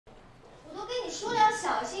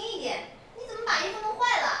小心一点！你怎么把衣服弄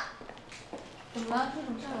坏了？怎么了？出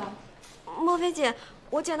什么事了？莫非姐，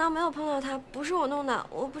我剪刀没有碰到它，不是我弄的，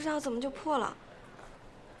我不知道怎么就破了。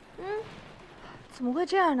怎么会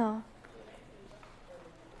这样呢？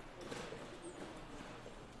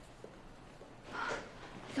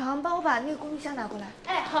小航，帮我把那个工具箱拿过来。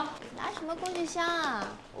哎，好，拿什么工具箱啊？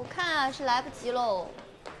我看啊是来不及喽。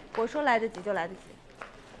我说来得及就来得及。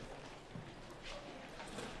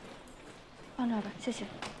放这儿吧，谢谢。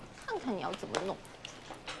看看你要怎么弄。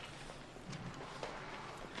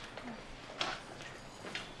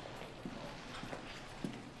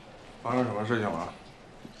发生什么事情了？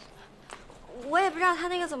我也不知道它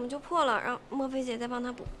那个怎么就破了，让莫非姐再帮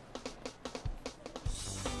他补。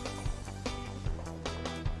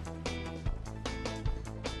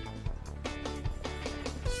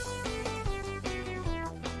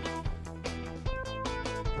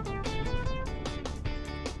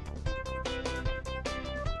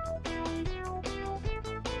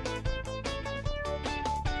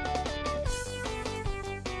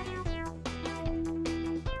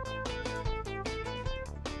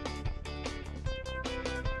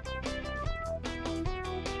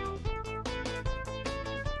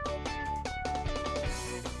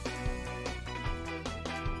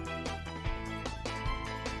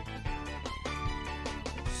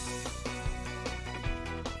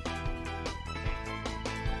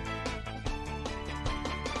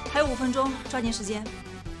还有5分钟，抓紧时间。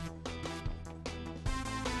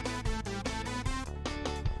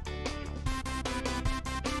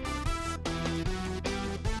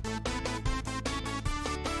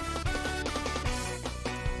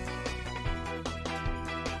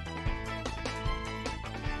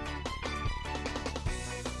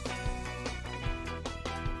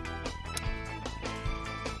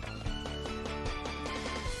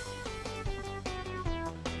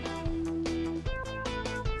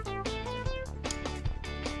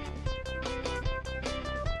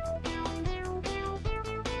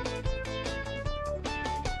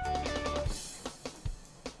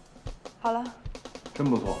好了，真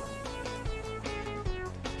不错。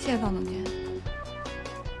谢谢方总监。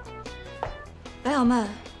白小曼，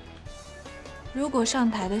如果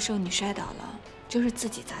上台的时候你摔倒了，就是自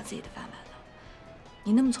己砸自己的饭碗了。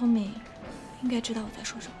你那么聪明，应该知道我在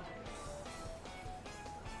说什么。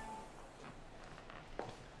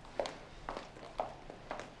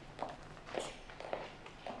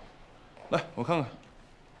来，我看看。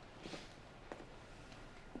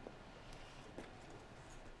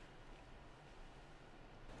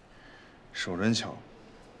手真巧。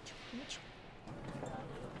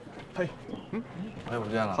嘿，好久不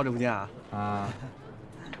见了。好久不见啊！啊，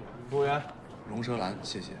服务员，龙舌兰，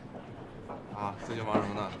谢谢。啊，最近忙什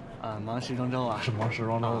么呢？啊，忙时装周啊。是忙时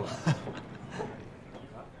装周的。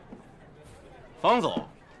方总，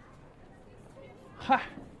嗨，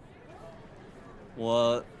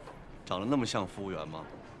我长得那么像服务员吗？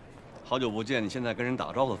好久不见，你现在跟人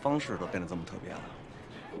打招呼的方式都变得这么特别了。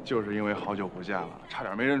就是因为好久不见了，差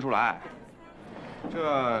点没认出来。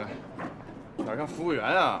这哪像服务员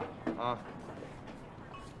啊？啊，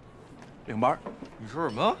领班，你说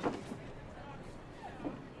什么？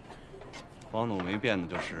王总没变的，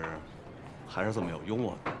就是还是这么有幽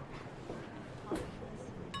默感。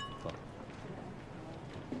走，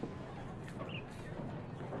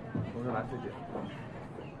龙舌兰，谢谢。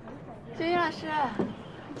雪雨老师，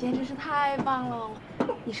简直是太棒了！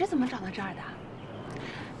你是怎么找到这儿的？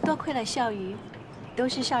多亏了笑鱼，都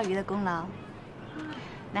是笑鱼的功劳。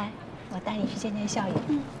来，我带你去见见笑鱼。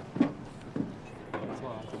不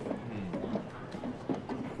错啊。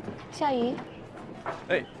笑鱼，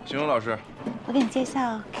哎，邢勇老师，我给你介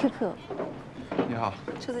绍 QQ。你好，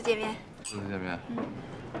初次见面。初次见面。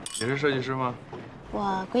也是设计师吗？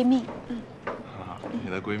我闺蜜。啊，你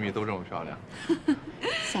的闺蜜都这么漂亮。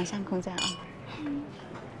想象空间啊。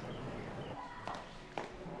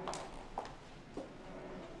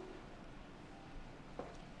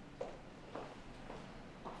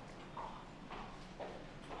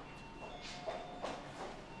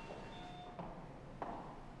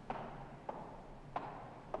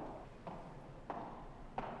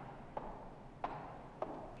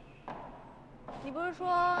你不是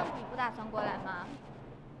说你不打算过来吗？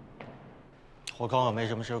我刚好没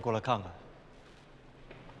什么事，过来看看。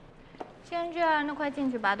既然这样，那快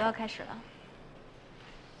进去吧，都要开始了。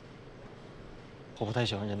我不太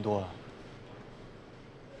喜欢人多啊。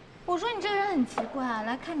我说你这个人很奇怪啊，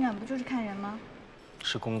来看展不就是看人吗？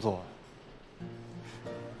是工作。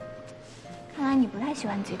看来你不太喜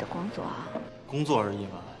欢自己的工作啊。工作而已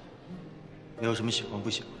嘛，没有什么喜欢不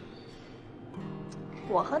喜欢。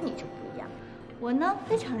我和你就不一样，我呢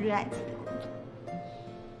非常热爱自己的工作。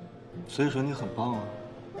所以说你很棒啊。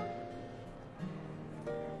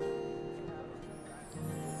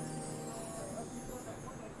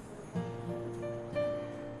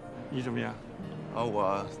你怎么样？啊，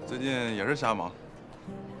我最近也是瞎忙。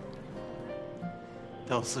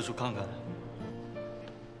带我四处看看。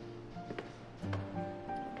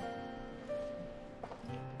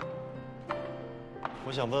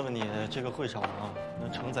我想问问你，这个会场啊，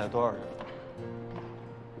能承载多少人？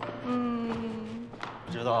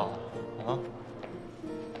不知道啊？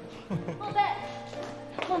孟非，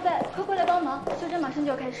孟非，快过来帮忙，修真马上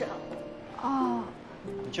就要开始了。哦，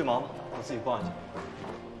你去忙吧，我自己逛一下。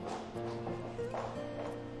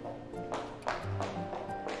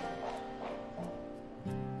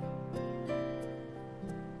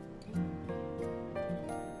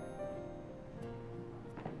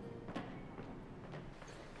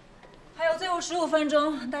还有最后15分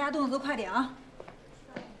钟，大家动作都快点啊！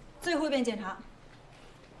最后一遍检查。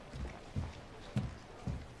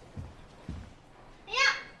哎呀，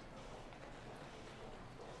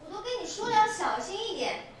我都跟你说了要小心一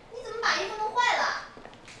点，你怎么把衣服弄坏了？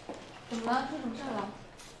怎么了？出什么事了？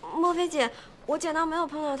莫非姐，我捡到没有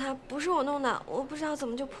碰到它，不是我弄的，我不知道怎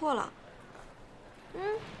么就破了。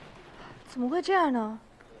怎么会这样呢？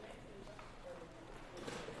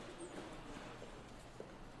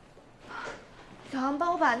小航，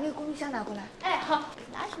帮我把那个工具箱拿过来。哎，好，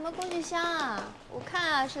拿什么工具箱啊？我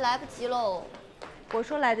看啊是来不及喽。我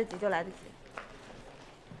说来得及就来得及。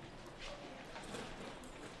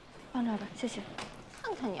放这儿吧，谢谢。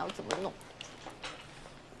看看你要怎么弄。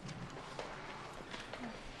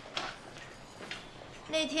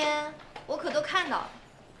那天我可都看到了，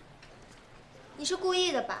你是故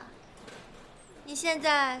意的吧？你现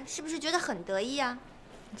在是不是觉得很得意啊？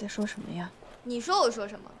你在说什么呀？你说我说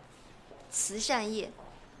什么？慈善夜，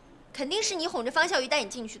肯定是你哄着方笑鱼带你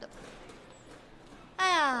进去的。哎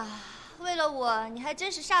呀，为了我，你还真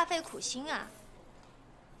是煞费苦心啊！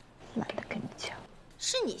懒得跟你抢。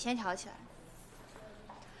是你先挑起来。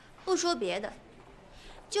不说别的，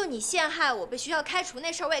就你陷害我被学校开除那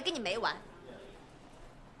事儿，我也跟你没完。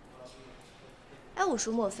哎，我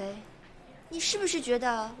说莫非，你是不是觉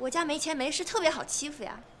得我家没钱没势，特别好欺负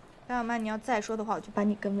呀？白小曼，你要再说的话，我就把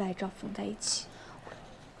你跟外赵缝在一起。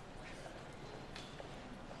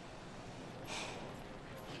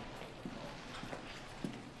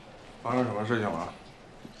发生什么事情了？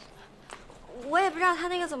我也不知道他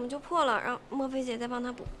那个怎么就破了，让莫非姐再帮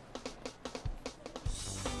他补。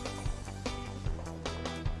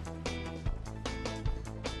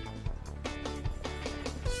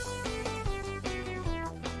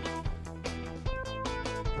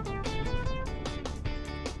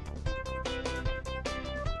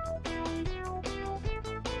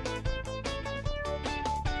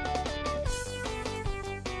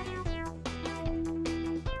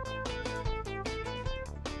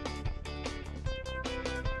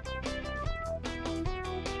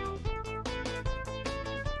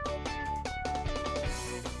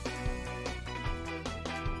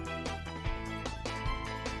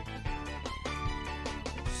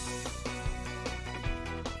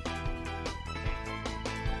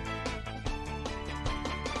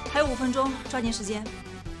还有5分钟，抓紧时间。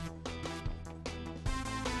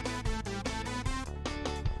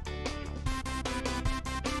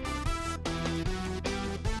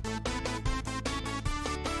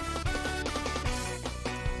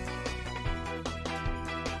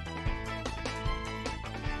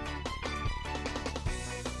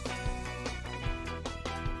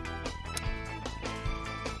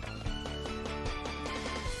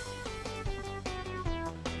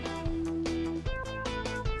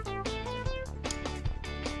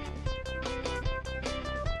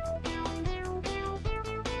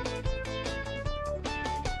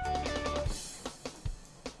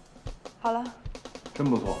好了，真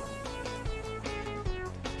不错。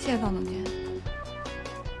谢谢方总监。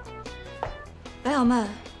白小曼，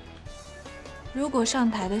如果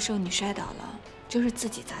上台的时候你摔倒了，就是自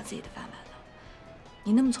己砸自己的饭碗了。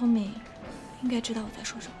你那么聪明，应该知道我在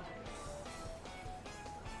说什么。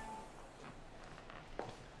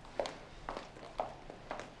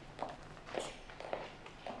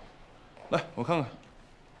来，我看看。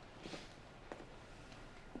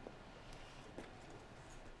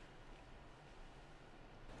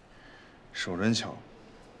手真巧。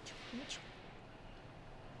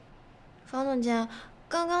方总监，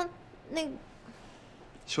刚刚那个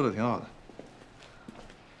修的挺好的。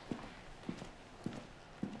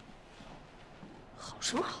好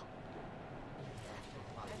什么好？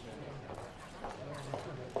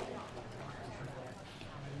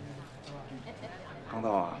刚到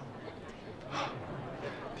啊。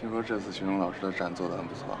听说这次群龙老师的展做得很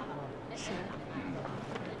不错。是。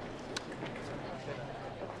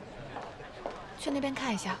去那边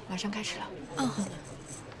看一下，马上开始了。嗯，好的。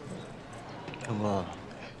春光，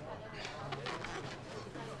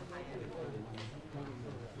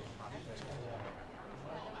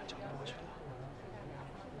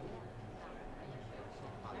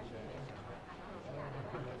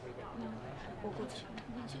我过去。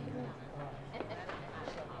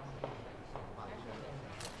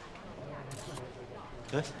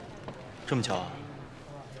哎，这么巧啊？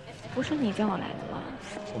不是你叫我来的吗？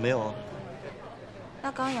我没有啊。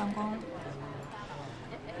那刚阳光，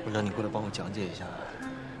我让你过来帮我讲解一下。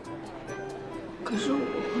可是我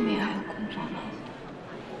后面还有工作呢。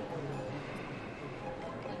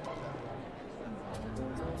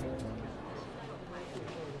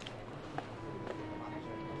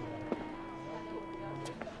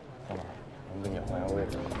我们给你换下位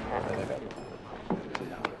置，在那边。谢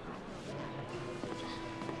谢啊。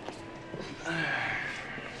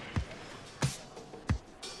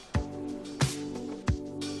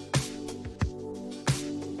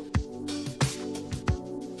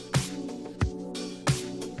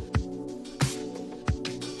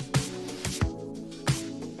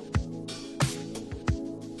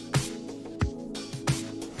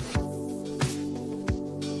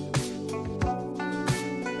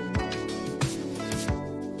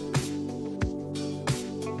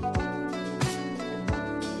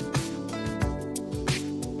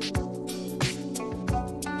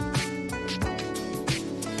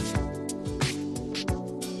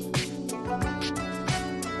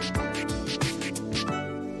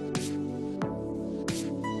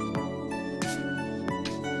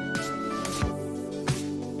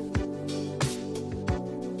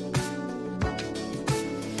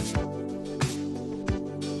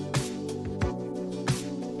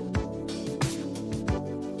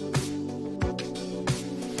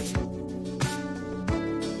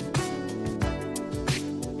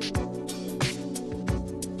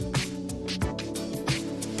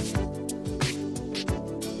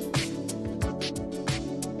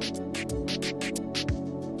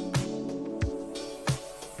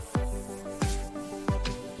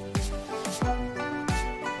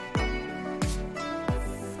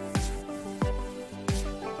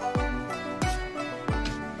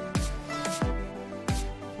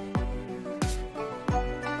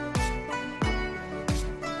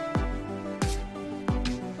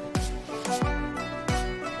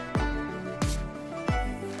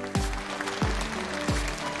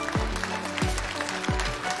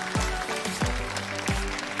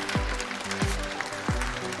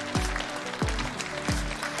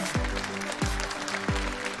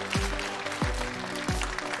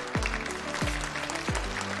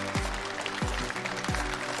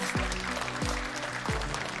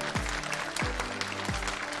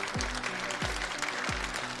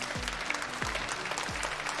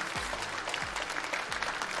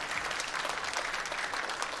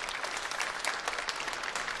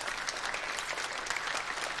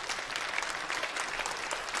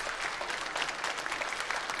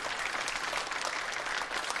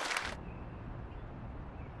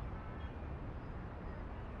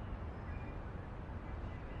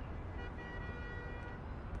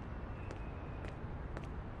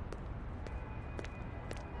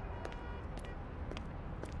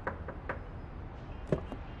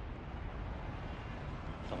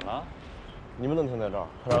怎么了？你们能停在这儿，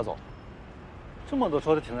快点走。这么多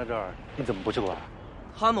车都停在这儿，你怎么不去管？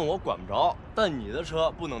他们我管不着，但你的车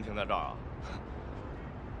不能停在这儿啊！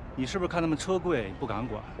你是不是看他们车贵，你不敢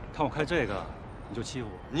管？看我开这个，你就欺负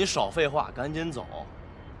我？你少废话，赶紧走。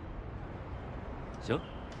行，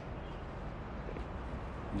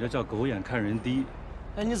你这叫狗眼看人低。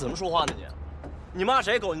哎，你怎么说话呢你？你骂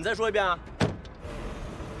谁狗？你再说一遍啊！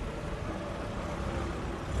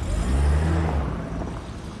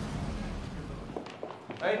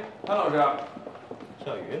哎，潘老师，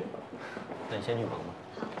小鱼，那你先去忙吧。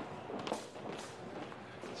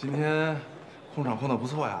今天控场控得不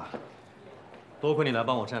错呀。多亏你来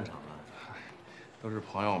帮我站场了。都是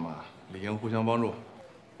朋友嘛，理应互相帮助。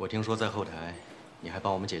我听说在后台，你还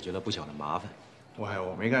帮我们解决了不小的麻烦。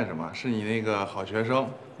我没干什么，是你那个好学生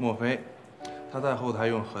莫非，他在后台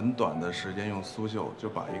用很短的时间用苏绣就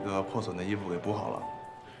把一个破损的衣服给补好了。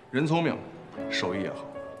人聪明，手艺也好。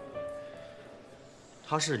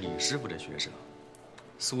他是李师傅的学生，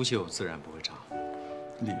苏绣自然不会差。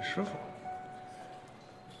李师傅，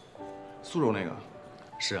苏州那个？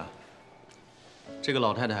是啊，这个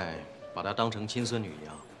老太太把她当成亲孙女一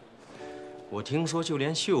样。我听说，就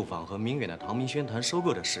连绣坊和明远的唐明轩坛收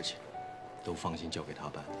购的事情，都放心交给她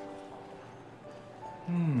办。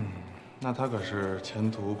那她可是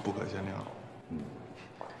前途不可限量。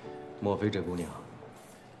莫非这姑娘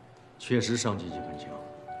确实上进心很强，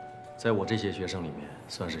在我这些学生里面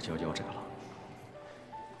算是佼佼者了。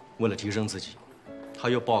为了提升自己，她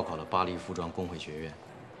又报考了巴黎服装工会学院。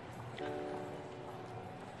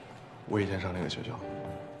我以前上那个学校。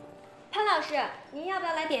潘老师，您要不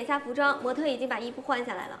要来点一下服装？模特已经把衣服换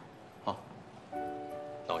下来了。好，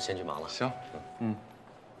那我先去忙了。行，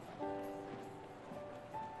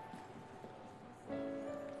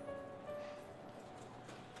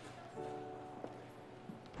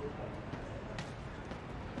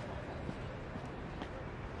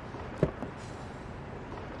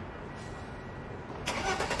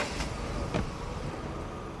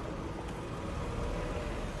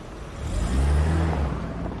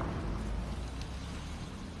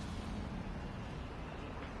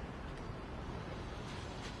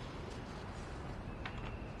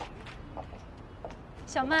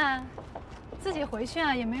小曼，自己回去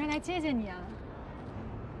啊，也没人来接接你啊。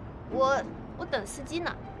我等司机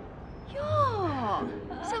呢。哟，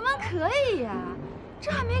小曼可以呀，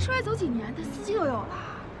这还没出来走几年，她司机都有了。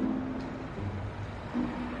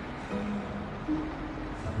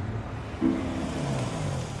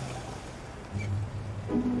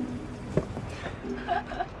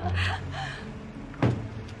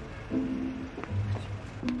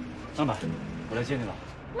曼曼，我来接你了。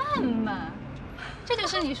曼曼，这就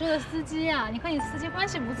是你说的司机啊？你和你司机关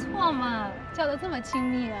系不错嘛，叫得这么亲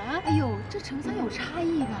密啊？哎呦，这城乡有差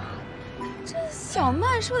异吧？这小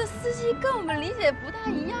曼说的司机跟我们理解不大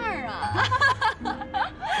一样啊。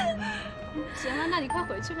行了，那你快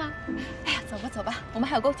回去吧。哎呀，走吧走吧，我们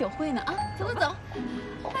还有个酒会呢啊！走走走。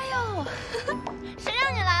哎呦，谁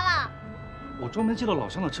让你来了？我专门借了老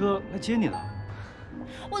乡的车来接你了。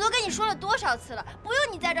我都跟你说了多少次了，不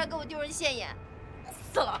用你在这儿给我丢人现眼，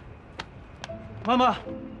死了！曼曼，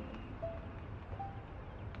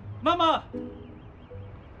曼曼，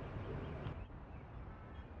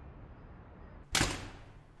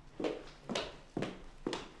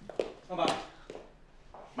曼曼，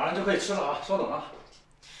马上就可以吃了啊，稍等啊。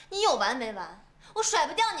你有完没完？我甩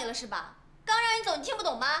不掉你了是吧？刚让你走，你听不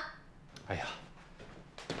懂吗？哎呀，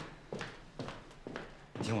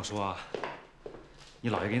你听我说啊，你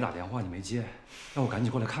姥爷给你打电话你没接，让我赶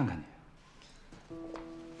紧过来看看你。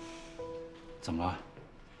怎么了？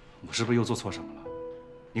我是不是又做错什么了？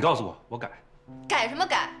你告诉我，我改。改什么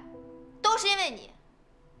改？都是因为你，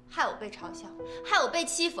害我被嘲笑，害我被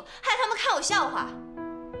欺负，害他们看我笑话。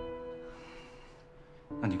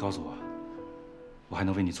那你告诉我，我还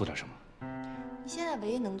能为你做点什么？你现在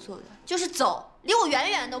唯一能做的就是走，离我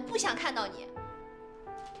远远的，我不想看到你。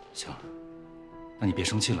行，那你别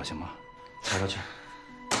生气了，行吗？消消气。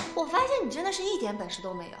我发现你真的是一点本事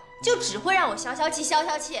都没有，就只会让我消消气，消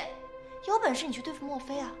消气。有本事你去对付莫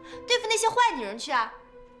非啊，对付那些坏女人去啊！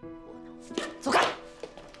走开！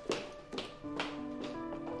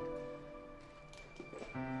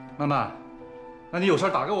曼曼，那你有事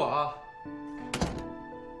打给我啊，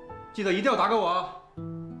记得一定要打给我啊。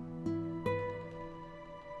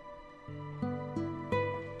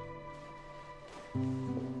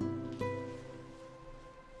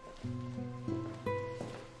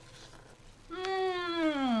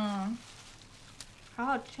好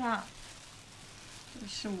好吃啊！这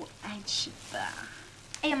是我爱吃的。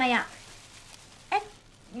哎呀妈呀！哎，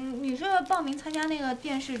你是报名参加那个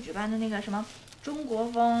电视举办的那个什么中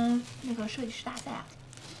国风那个设计师大赛啊？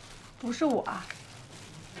不是我，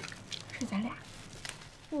是咱俩。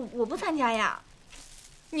我不参加呀。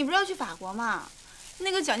你不是要去法国吗？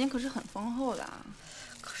那个奖金可是很丰厚的。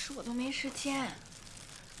可是我都没时间。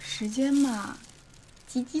时间嘛，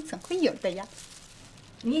吉吉总会有的呀。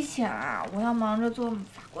你想啊，我要忙着做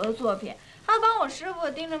法国的作品，还要帮我师傅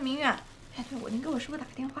盯着明远。哎，对，我得给我师傅打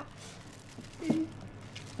个电话。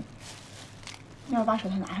要不把手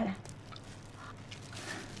套拿下来。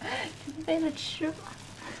为了吃吧。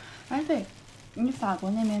哎，对，你法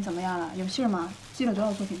国那边怎么样了？有信吗？寄了多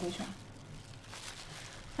少作品过去啊？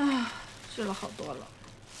哎，寄了好多了。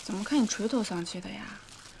怎么看你垂头丧气的呀？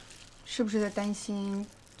是不是在担心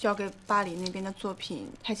交给巴黎那边的作品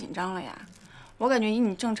太紧张了呀？我感觉以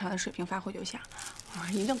你正常的水平发挥就行，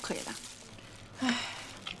一定可以的。哎，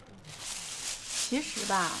其实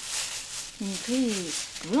吧，你可以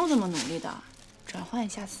不用这么努力的，转换一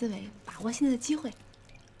下思维，把握现在的机会。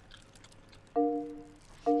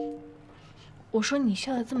我说你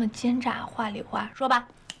笑得这么奸诈，话里话，说吧。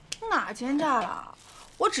哪奸诈了？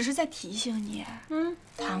我只是在提醒你。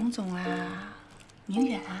唐总啊，明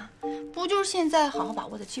远啊，不就是现在好好把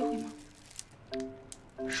握的机会吗？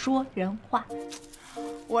说人话。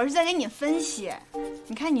我是在给你分析。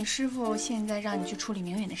你看你师傅现在让你去处理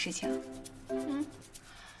明远的事情，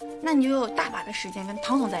那你就有大把的时间跟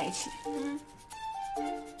唐总在一起，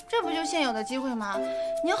这不就现有的机会吗？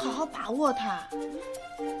你要好好把握它。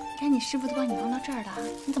你看你师傅都把你帮到这儿了，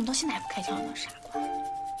你怎么到现在还不开窍呢，傻瓜？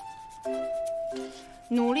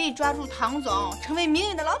努力抓住唐总，成为明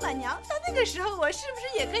远的老板娘。到那个时候，我是不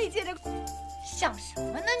是也可以借着？想什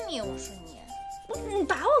么呢你？我说你，你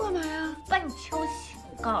打我干嘛呀？把你敲醒！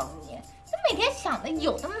我告诉你，你每天想的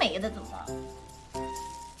有的没的，怎么？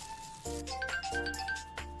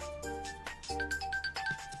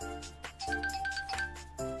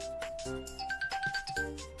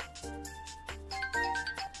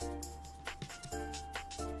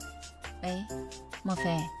喂，莫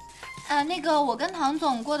非？那个我跟唐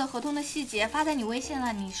总过的合同的细节发在你微信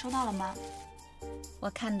了，你收到了吗？我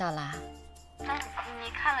看到了。那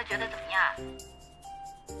你看了觉得怎么样？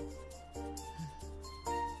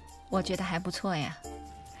我觉得还不错呀。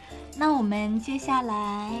那我们接下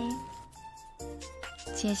来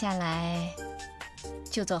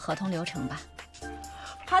就做合同流程吧。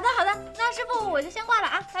好的，那师傅我就先挂了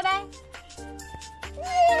啊，拜拜。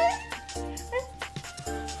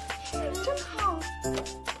真好。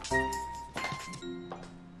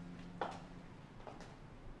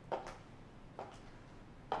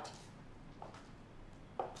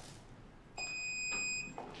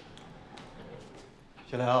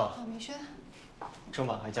雪莲啊，明轩，这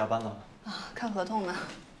么晚还加班呢？啊，看合同呢。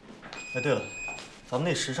哎，对了，咱们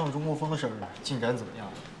那时尚中国风的事儿进展怎么样？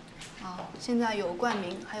现在有冠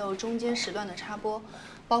名，还有中间时段的插播，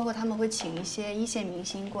包括他们会请一些一线明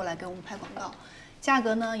星过来给我们拍广告，价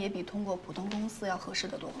格呢也比通过普通公司要合适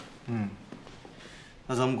得多。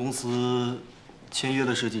那咱们公司签约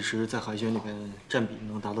的设计师在海选里面占比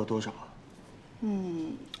能达到多少啊？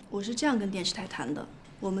我是这样跟电视台谈的，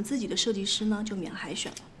我们自己的设计师呢就免海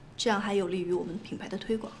选了，这样还有利于我们品牌的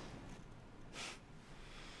推广。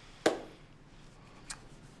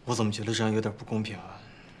我怎么觉得这样有点不公平啊？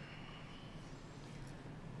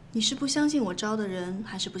你是不相信我招的人，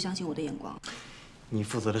还是不相信我的眼光？你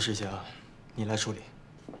负责的事情，你来处理。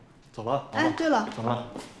走了。哎，对了，怎么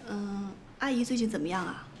了？阿姨最近怎么样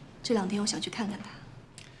啊？这2天我想去看看她。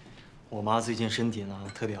我妈最近身体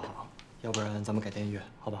呢特别好，要不然咱们改天约，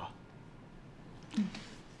好不好？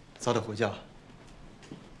早点回家。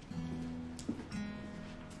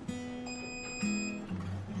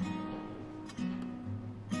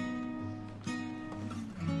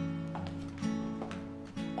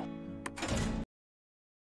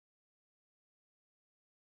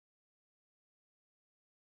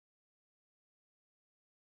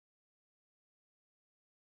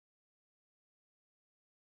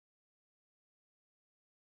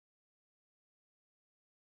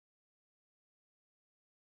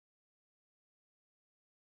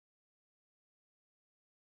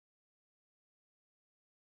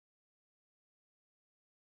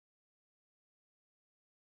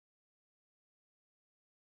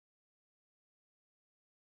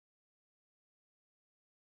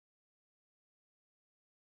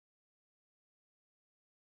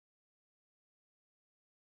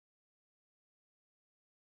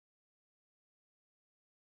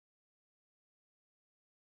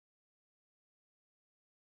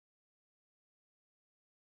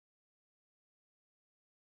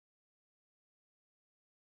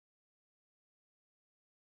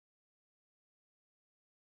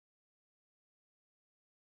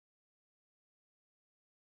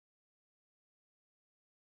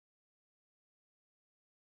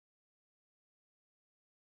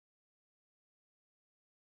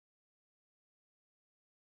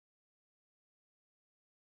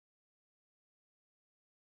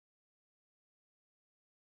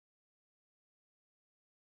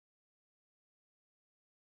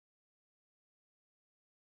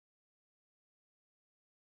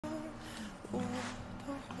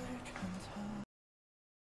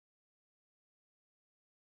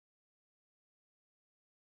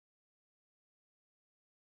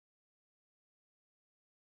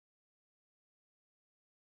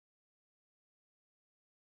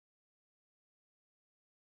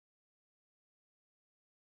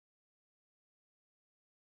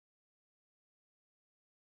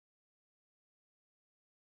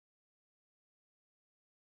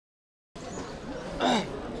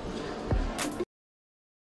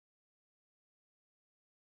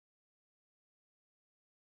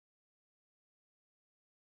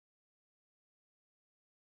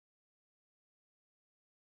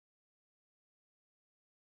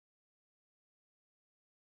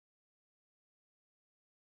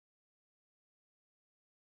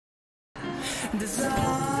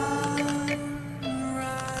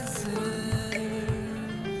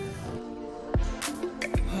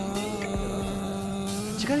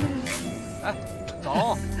起开！哎，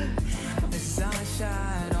走。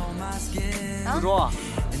猪猪，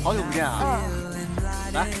好久不见啊！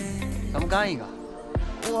来，咱们干一个。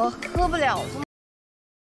我喝不了。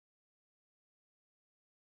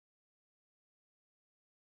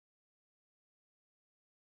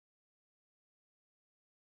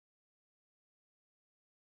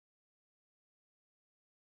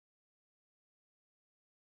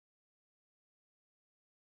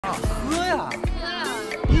喝呀！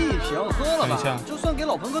一瓶喝了吧，就算给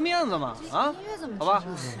老彭个面子嘛，啊，好吧，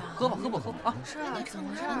喝吧，喝吧，喝吧啊！是啊，怎么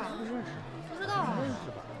回事啊？不知道。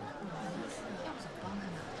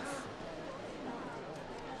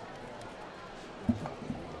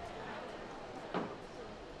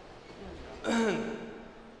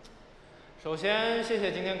首先，谢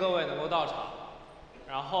谢今天各位能够到场，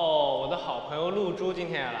然后我的好朋友露珠今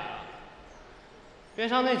天也来了，边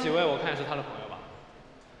上那几位我看也是他的朋友吧。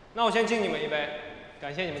那我先敬你们一杯，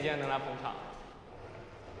感谢你们今天能来捧场。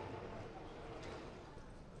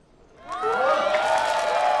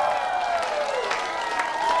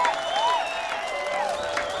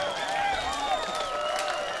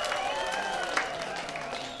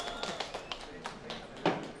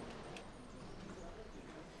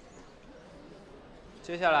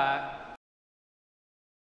接下来。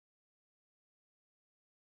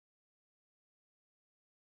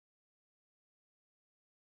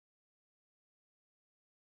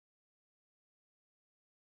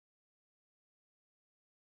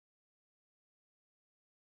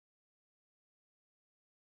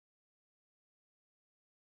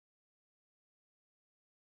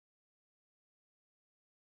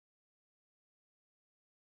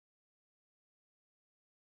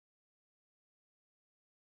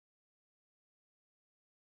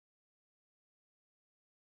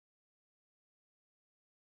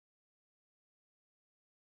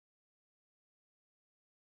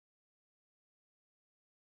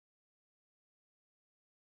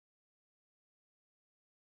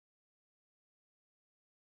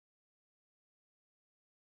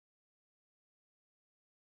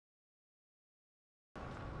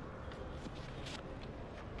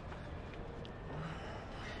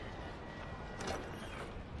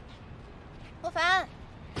莫凡，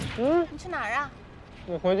你去哪儿啊？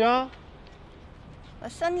我回家。我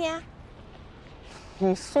送你啊。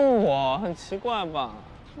你送我，很奇怪吧？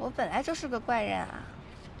我本来就是个怪人啊。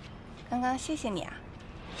刚刚谢谢你啊。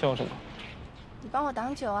谢我什么？你帮我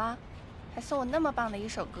挡酒啊，还送我那么棒的一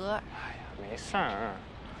首歌。哎呀，没事儿。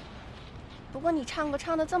不过你唱歌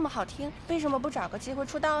唱得这么好听，为什么不找个机会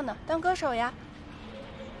出道呢？当歌手呀？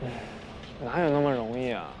哪有那么容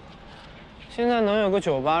易啊？现在能有个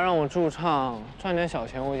酒吧让我驻唱，赚点小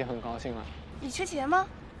钱，我已经很高兴了。你缺钱吗？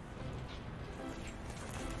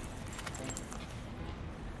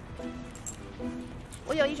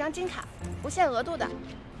我有一张金卡，不限额度的，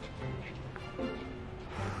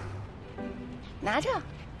拿着。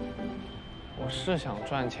我是想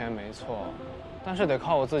赚钱没错，但是得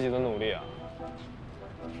靠我自己的努力啊。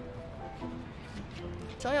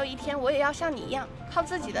总有一天，我也要像你一样，靠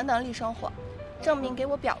自己的能力生活。证明给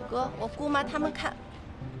我表哥、我姑妈他们看。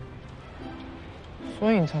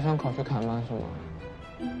所以你才想考去砍班是吗？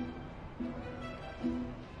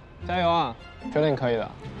加油啊！觉得你可以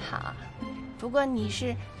的。好，不过你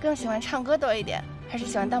是更喜欢唱歌多一点，还是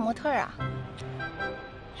喜欢当模特啊？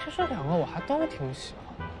其实两个我还都挺喜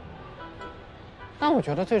欢，但我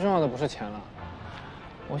觉得最重要的不是钱了。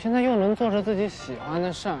我现在又能做着自己喜欢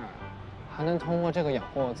的事儿，还能通过这个养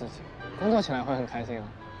活我自己，工作起来会很开心啊。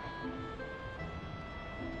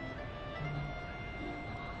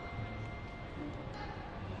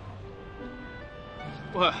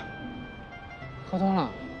喂，喝多了？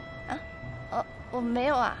啊？我没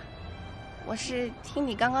有啊，我是听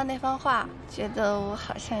你刚刚那番话，觉得我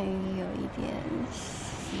好像有一点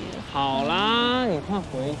喜欢。好啦，你快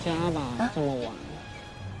回家吧，这么晚。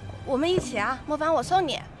我们一起啊，莫凡，我送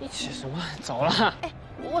你。一起什么？走了。哎，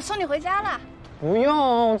我送你回家了。不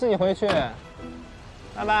用，我自己回去。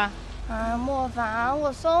拜拜。啊，莫凡，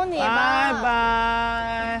我送你吧。拜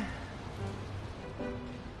拜。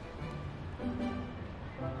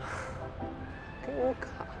给我卡。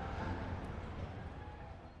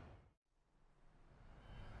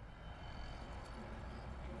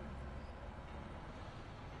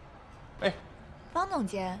哎，方总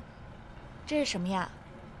监，这是什么呀？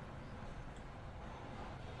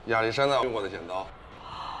亚历山大用过的剪刀，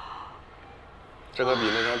这可比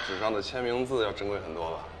那张纸上的签名字要珍贵很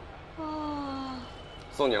多吧？哇，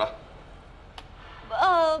送你了。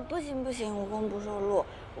不行不行，无功不受禄，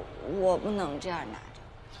我不能这样拿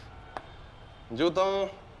着。你就当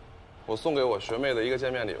我送给我学妹的一个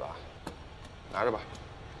见面礼吧，拿着吧。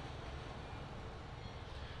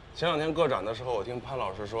前2天个展的时候，我听潘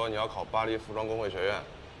老师说你要考巴黎服装工会学院。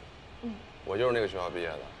我就是那个学校毕业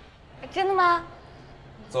的。真的吗？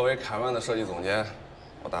作为凯曼的设计总监，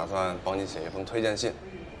我打算帮你写一封推荐信，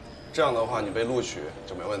这样的话你被录取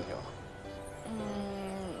就没问题了。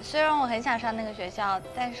虽然我很想上那个学校，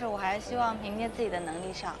但是我还是希望凭借自己的能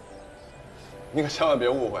力上。你可千万别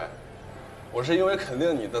误会，我是因为肯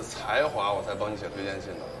定你的才华，我才帮你写推荐信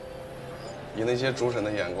的。以那些主审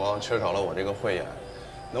的眼光，缺少了我这个慧眼，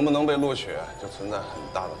能不能被录取，就存在很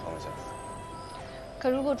大的风险。可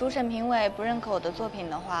如果主审评委不认可我的作品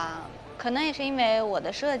的话，可能也是因为我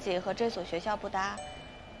的设计和这所学校不搭，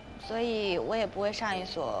所以我也不会上一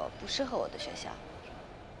所不适合我的学校。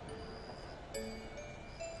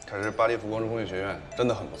可是巴黎服装工业学院真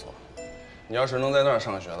的很不错，你要是能在那儿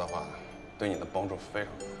上学的话，对你的帮助非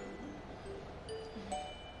常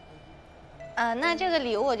大。那这个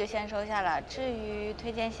礼物我就先收下了。至于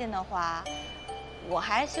推荐信的话，我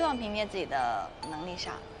还是希望凭借自己的能力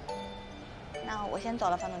上。那我先走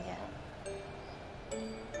了，方总监。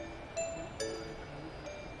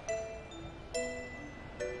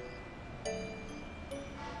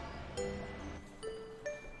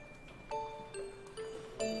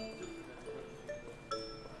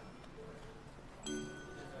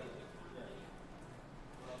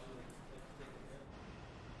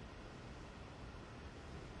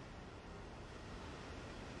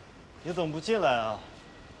你怎么不进来啊？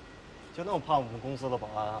就那么怕我们公司的保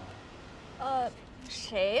安啊？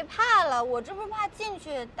谁怕了？我这不是怕进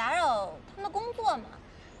去打扰他们的工作吗？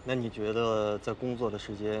那你觉得在工作的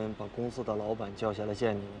时间把公司的老板叫下来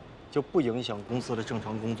见你，就不影响公司的正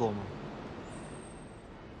常工作吗？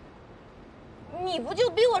你不就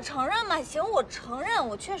逼我承认吗？行，我承认，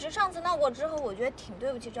我确实上次闹过之后，我觉得挺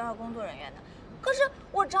对不起这2工作人员的。可是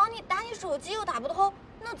我找你打你手机又打不通，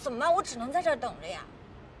那怎么办？我只能在这儿等着呀。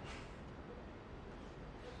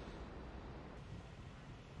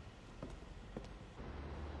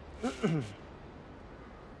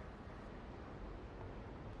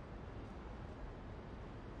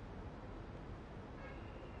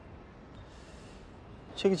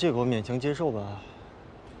这个借口勉强接受吧。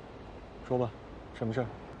说吧，什么事儿？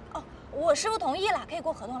哦，我师傅同意了，可以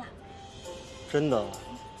过合同了。真的？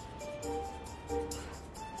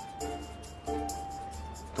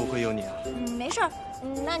多亏有你啊！没事儿，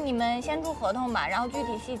那你们先出合同吧，然后具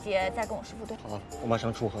体细节再跟我师傅对。好，我马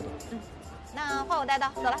上出合同。那换我带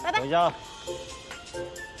到，走了，拜拜。等一下，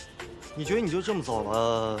你觉得你就这么走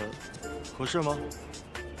了，合适吗？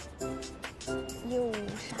有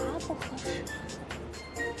啥不合适？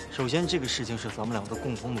首先，这个事情是咱们两个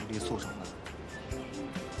共同努力促成的。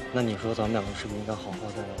那你说咱们两个是不是应该好好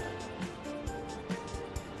的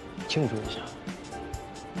庆祝一下？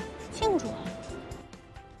庆祝？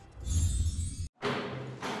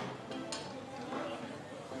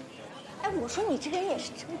哎，我说你这个人也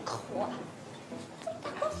是真抠啊！大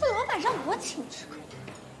公司老板让我请吃。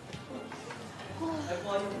哎，不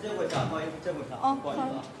好意思，这回查，不好意思，这回查。哦，不好意思。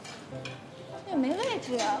也没位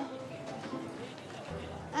置呀。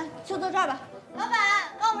哎，就坐这儿吧。老板，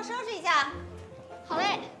帮我们收拾一下。好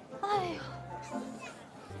嘞。哎呦，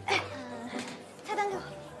哎，菜单给我，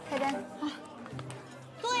菜单。好，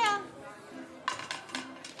坐呀。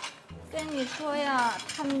跟你说呀，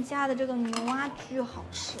他们家的这个牛蛙巨好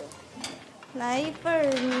吃，来一份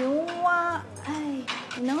牛蛙。哎，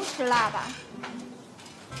你能吃辣吧？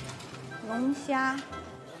龙虾。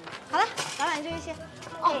好了，老板就这些。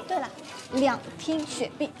哦，对了，2听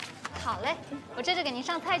雪碧。好嘞，我这就给您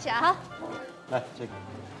上菜去啊。好，来这个。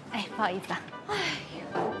哎，不好意思啊。哎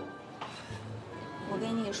呦，我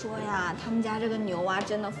跟你说呀，他们家这个牛蛙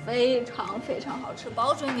真的非常非常好吃，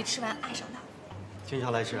保准你吃完爱上它。经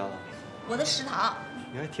常来吃啊？我的食堂。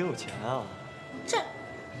你还挺有钱啊。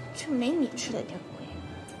这没你吃的店贵。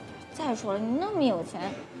再说了，你那么有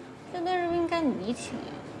钱，这顿是不是应该你请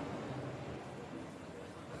呀？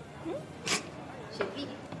雪碧。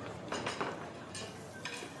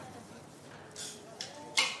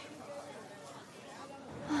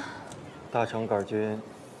大肠杆菌。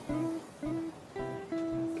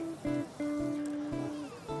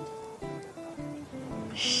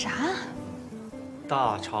啥？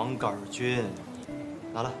大肠杆菌，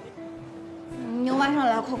拿来。牛蛙上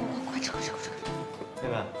来，快吃！妹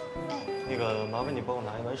妹，那个麻烦你帮我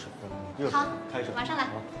拿一碗水，热水，开水。马上来。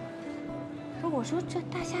不是我说这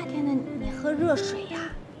大夏天的你喝热水呀？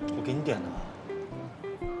我给你点的。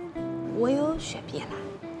我有雪碧啦。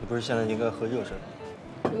你不是现在应该喝热水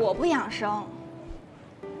吗？我不养生。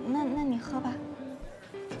那你喝吧。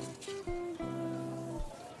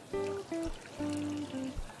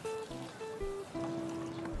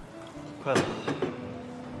快了。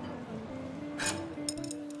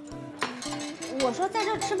我说在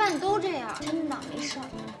这吃饭都这样，哪没事儿？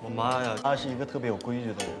我妈呀，她是一个特别有规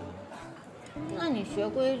矩的人。那你学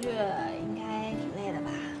规矩应该挺累的吧？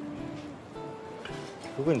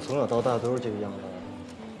如果你从小到大都是这个样子，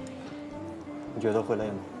你觉得会累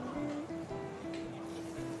吗？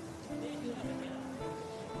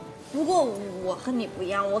不过我和你不一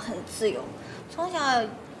样，我很自由。从小，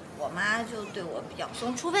我妈就对我比较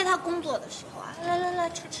松，除非她工作的时候啊。来，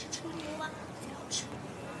吃牛蛙，最好吃。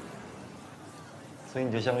所以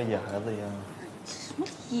你就像个野孩子一样。什么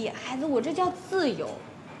野孩子？我这叫自由。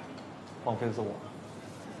放飞自我。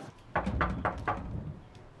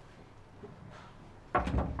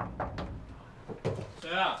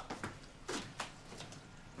谁啊？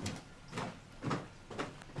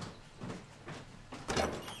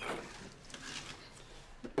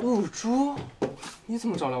露珠，你怎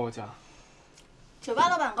么找来我家？酒吧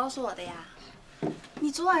老板告诉我的呀。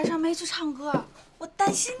你昨晚上没去唱歌，我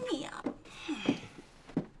担心你啊。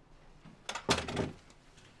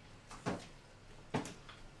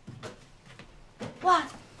哇，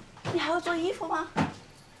你还要做衣服吗？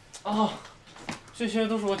哦，这些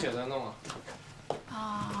都是我姐在弄啊。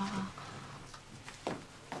啊。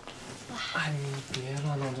哎，你别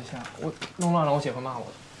乱弄这些，我弄乱了，我姐会骂我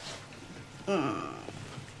的。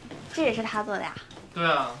这也是他做的呀？对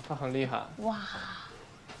啊，她很厉害。哇，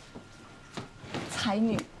才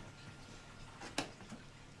女。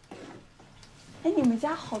哎，你们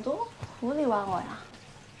家好多狐狸玩偶呀！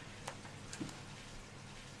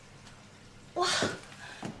哇，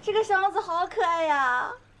这个箱子好可爱呀！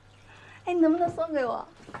哎，你能不能送给我？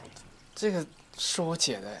这个是我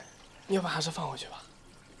姐的，你要不还是放回去吧？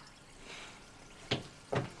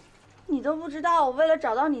你都不知道我为了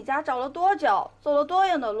找到你家找了多久，走了多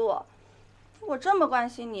远的路。我这么关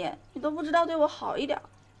心你，你都不知道对我好一点。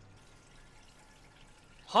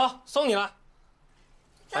好，送你了。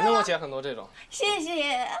反正我姐很多这种。谢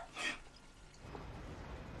谢。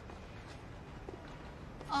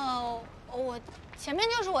我前面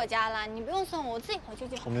就是我家了，你不用送我，我自己回去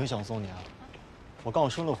就好。我没有想送你啊，我刚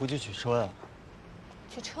说了回去取车呀。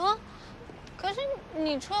取车？可是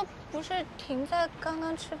你车不是停在刚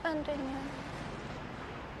刚吃饭对面？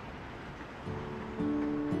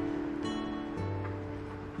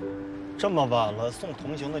这么晚了，送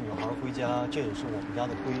同行的女孩回家，这也是我们家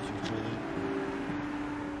的规矩之一。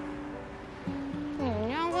你们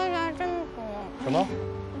家规矩还真多。什么？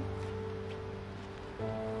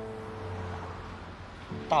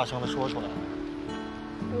大声的说出来。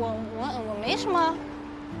我没什么。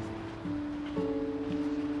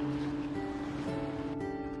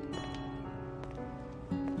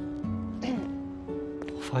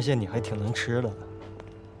我发现你还挺能吃的。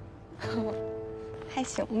还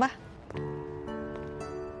行吧。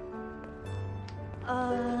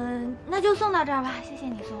那就送到这儿吧，谢谢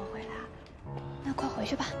你送我回来。那快回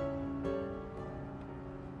去吧。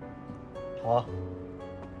好啊。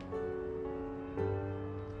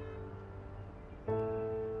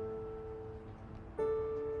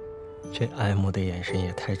这爱慕的眼神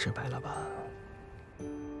也太直白了吧！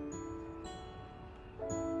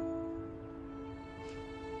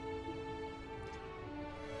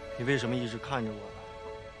你为什么一直看着我？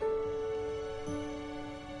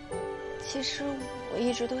其实我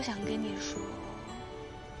一直都想跟你说，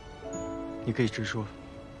你可以直说。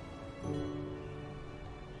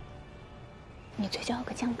你嘴角有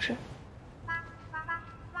个酱汁。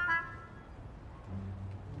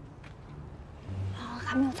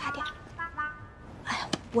还没有擦掉。哎呀，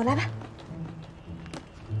我来吧。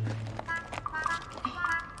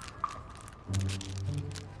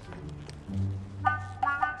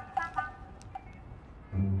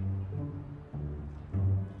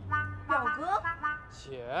表哥。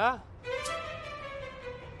姐。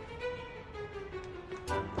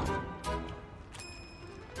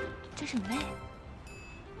这是你妹。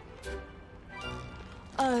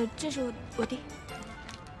这是我弟。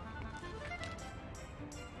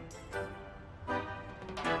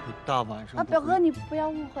大晚上啊，表哥，你不要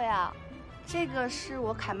误会啊，这个是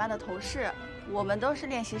我凯曼的同事，我们都是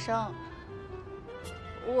练习生。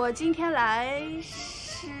我今天来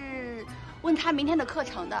是问他明天的课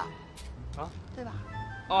程的，啊，对吧？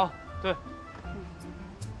哦，对。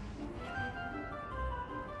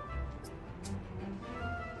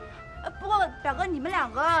不过表哥，你们两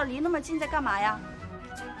个离那么近，在干嘛呀？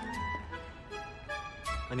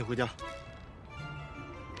赶紧回家。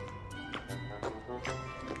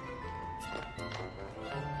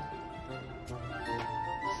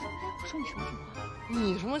说你什么情况？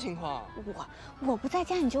你什么情况？我不在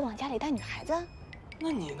家，你就往家里带女孩子？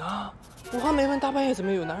那你呢？我还没问大半夜怎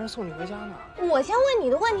么有男人送你回家呢。我先问你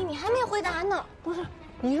的问题，你还没回答呢。不是，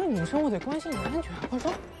你说女生我得关心你安全，快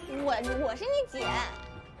说。我是你姐。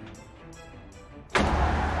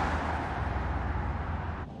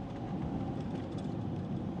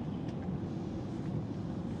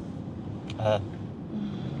哎，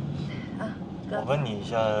我问你一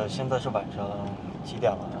下，现在是晚上几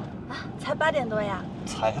点了？啊，才8点多呀。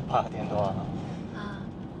才8点多啊！啊，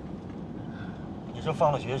你这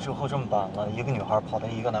放了学之后这么晚了，一个女孩跑到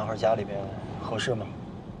一个男孩家里边，合适吗？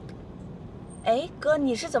哎，哥，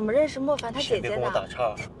你是怎么认识莫凡他姐姐的？别跟我打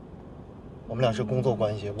岔，我们俩是工作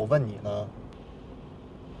关系。我问你呢。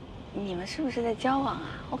你们是不是在交往啊？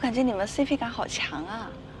我感觉你们 CP 感好强啊。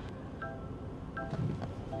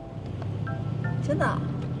真的？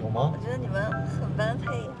有吗？我觉得你们很般配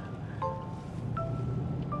呀。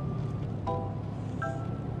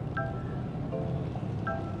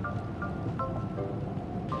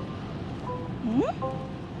嗯？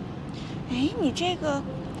哎，你这个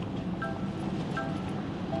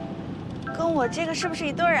跟我这个是不是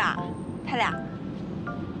一对儿啊？他俩？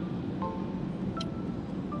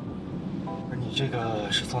不是你这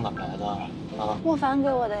个是从哪来的啊？莫凡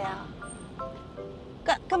给我的呀。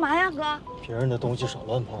干嘛呀，哥？别人的东西少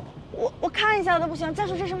乱碰。我看一下都不行。再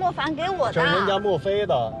说这是莫凡给我的。这是人家莫非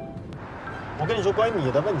的。我跟你说，关于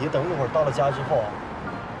你的问题，等一会儿到了家之后，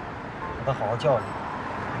我再好好教育你。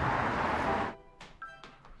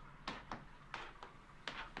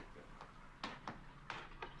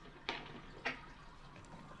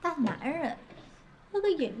大男人，喝个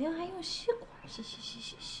饮料还用吸管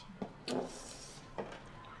吸。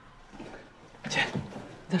姐，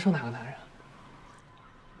你在说哪个男人？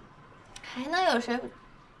还能有谁？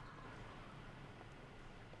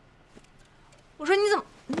我说你怎么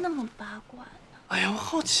那么八卦呢？哎呀，我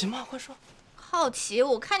好奇嘛，快说。好奇？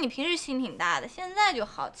我看你平时心挺大的，现在就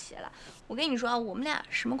好奇了。我跟你说啊，我们俩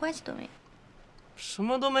什么关系都没有。什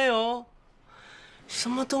么都没有？什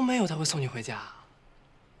么都没有，他会送你回家？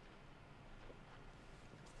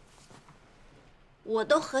我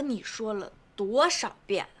都和你说了多少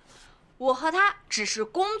遍了，我和他只是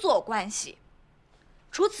工作关系，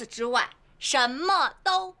除此之外什么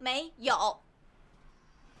都没有。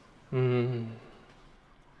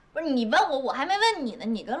不是你问我，我还没问你呢。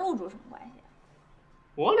你跟陆主什么关系？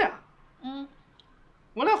我俩，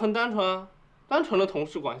我俩很单纯啊，单纯的同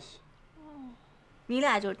事关系。你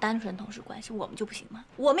俩就是单纯同事关系，我们就不行吗？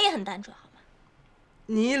我们也很单纯，好吗？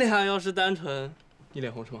你俩要是单纯，你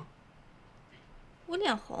脸红是吗？我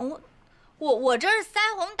脸红，我这是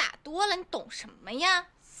腮红打多了，你懂什么呀？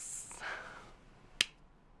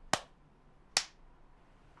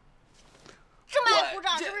这么爱鼓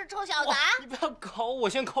掌是不是臭小子啊？你不要搞我，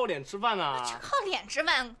先靠脸吃饭呐！去靠脸吃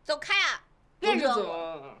饭，走开啊！别惹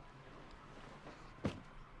我！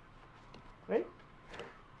哎，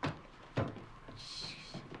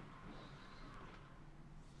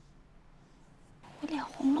我脸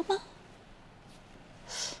红了吗？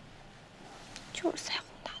就是腮红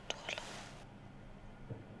打多了。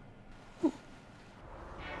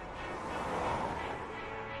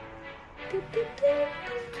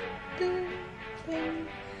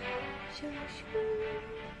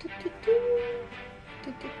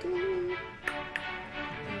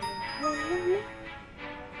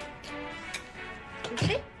有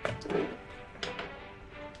谁？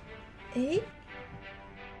哎，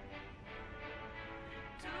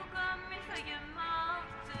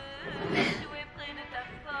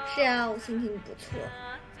是啊，我心情不错，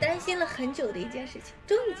担心了很久的一件事情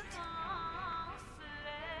终于解决了。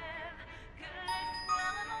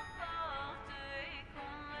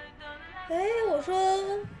哎，我说，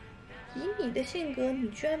以你的性格，你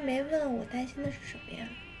居然没问我担心的是什么呀？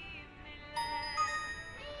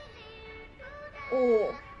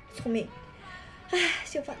哦，聪明。哎，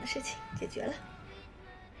秀坊的事情解决了。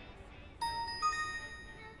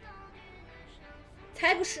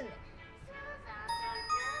才不是呢。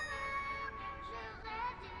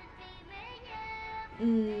秘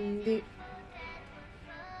密。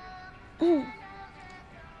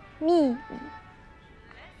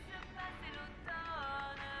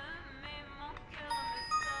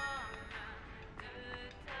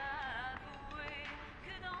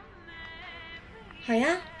好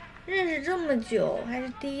呀，认识这么久，还是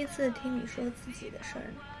第一次听你说自己的事儿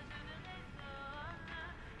呢。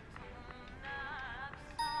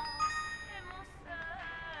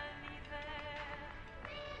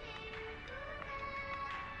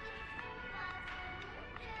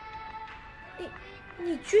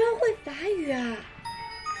你居然会法语啊？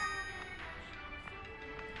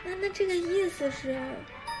那这个意思是？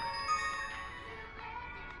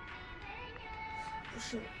不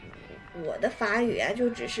是，我的法语啊，就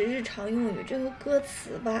只是日常用语，这个歌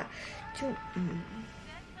词吧，就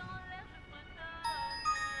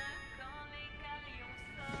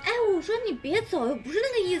哎，我说你别走，又不是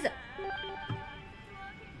那个意思。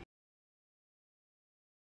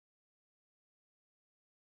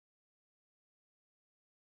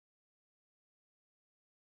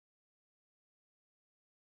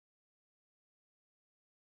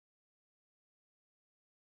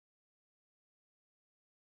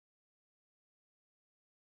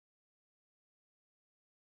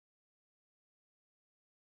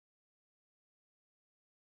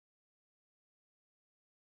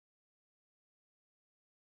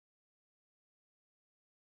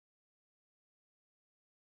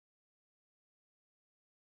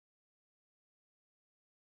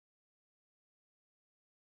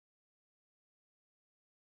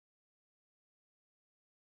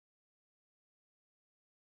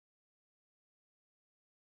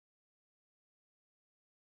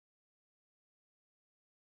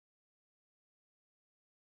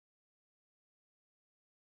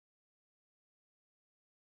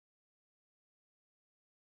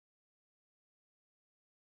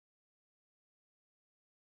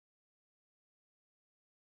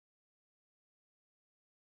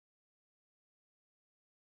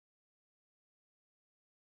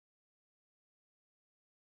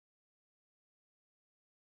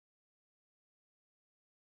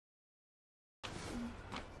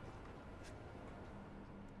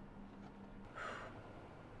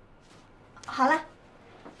好了。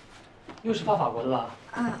又是发法国的吧？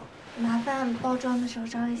啊，麻烦包装的时候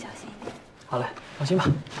稍微小心一点。好嘞，放心吧。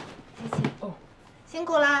谢谢。哦，辛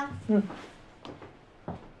苦啦。嗯。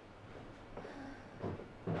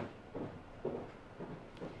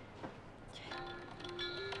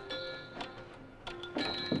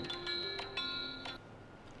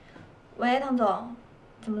喂，唐总，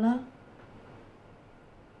怎么了？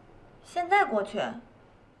现在过去？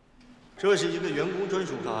这是一个员工专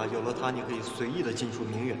属卡，有了它，你可以随意的进出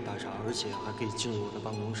明远大厦，而且还可以进入我的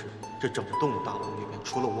办公室。这整栋大楼里面，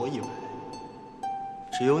除了我以外，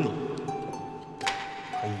只有你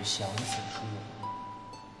可以享此出入。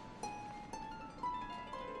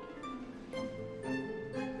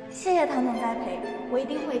谢谢唐总栽培，我一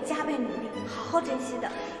定会加倍努力，好好珍惜的。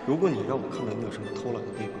如果你让我看到你有什么偷懒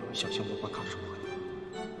的地方，小心我把卡收回来。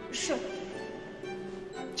是。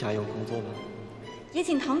加油工作吧。也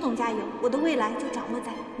请唐总加油，我的未来就掌握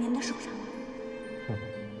在您的手上了。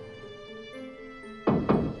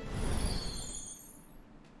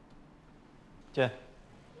姐，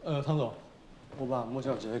唐总，我把莫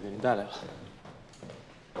小姐给您带来了。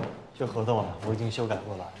这合同啊，我已经修改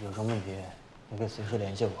过了，有什么问题你可以随时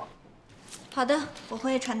联系我。好的，我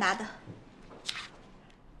会传达的。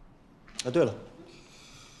啊，对了，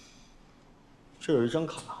这有一张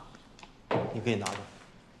卡，你可以拿着。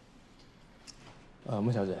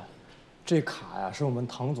莫小姐，这卡呀是我们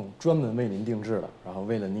唐总专门为您定制的，然后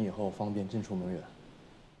为了您以后方便进出名媛。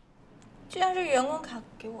既然是员工卡，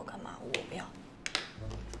给我干嘛？我不要。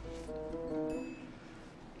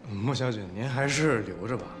莫小姐，您还是留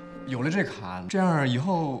着吧。有了这卡，这样以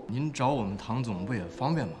后您找我们唐总不也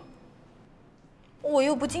方便吗？我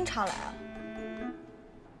又不经常来啊。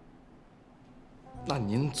那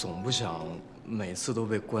您总不想每次都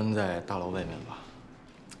被关在大楼外面吧？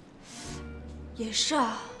也是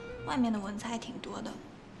啊，外面的蚊子还挺多的。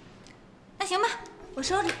那行吧，我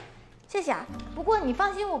收着。谢谢啊，不过你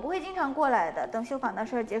放心，我不会经常过来的。等修访的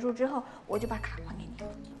事儿结束之后，我就把卡还给你。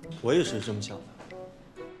我也是这么想的。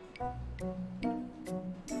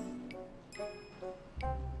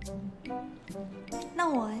那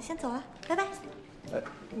我先走了，拜拜。哎，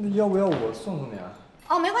那要不要我送送你啊？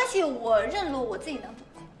哦，没关系，我认路，我自己能走。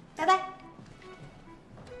拜拜。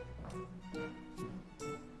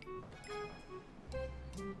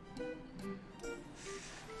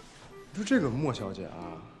就这个莫小姐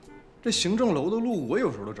啊，这行政楼的路我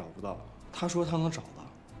有时候都找不到，她说她能找到。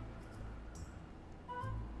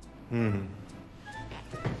嗯。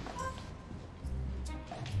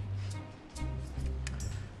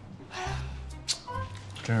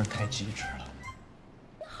真是太机智了。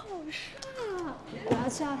好帅啊！我要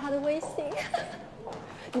去要他的微信。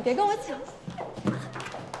你别跟我抢。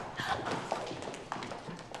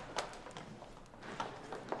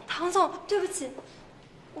唐总，对不起，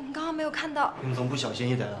我们刚刚没有看到。你们总不小心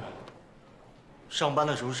一点啊？上班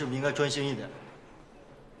的时候是不是应该专心一点？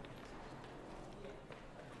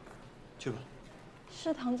去吧。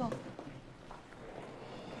是唐总。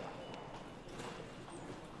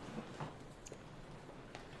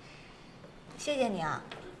谢谢你啊，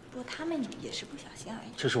不过他们也是不小心而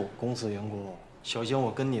已。这是我公司员工，小心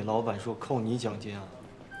我跟你老板说扣你奖金啊！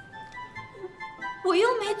我又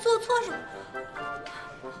没做错什么，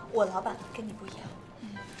我老板跟你不一样。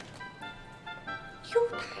又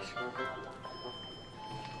打什么？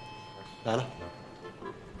来了。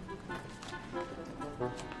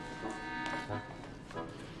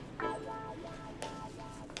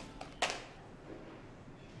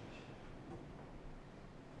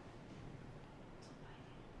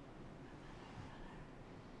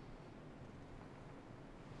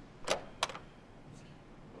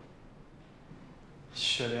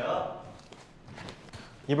雪玲，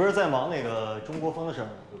你不是在忙那个中国风的事儿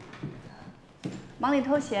吗？忙里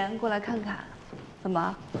偷闲过来看看，怎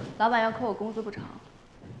么，老板要扣我工资不成？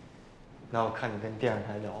那我看你跟电视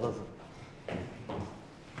台聊的怎么样？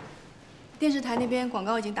电视台那边广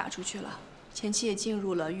告已经打出去了，前期也进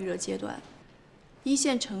入了预热阶段，一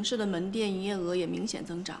线城市的门店营业额也明显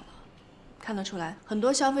增长了，看得出来，很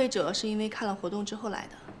多消费者是因为看了活动之后来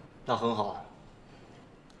的。那很好。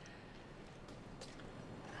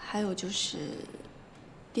还有就是，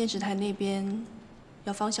电视台那边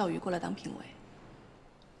要方笑瑜过来当评委。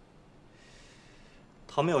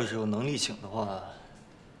他们要是有能力请的话，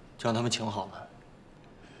就让他们请好了。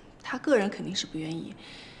他个人肯定是不愿意，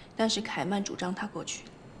但是凯曼主张他过去。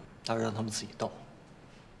那让他们自己斗。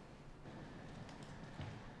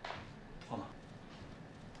放哪？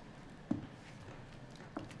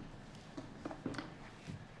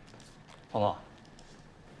彭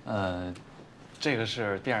总，这个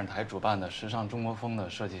是电视台主办的时尚中国风的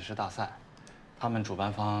设计师大赛，他们主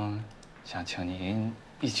办方想请您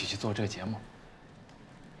一起去做这个节目。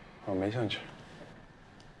我没兴趣。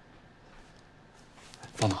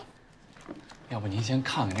冯总，要不您先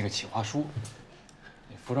看看那个企划书。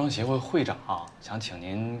服装协会会长想请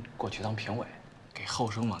您过去当评委，给后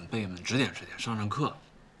生晚辈们指点指点，上上课。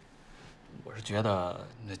我是觉得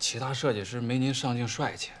那其他设计师没您上镜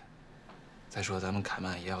帅气。再说咱们凯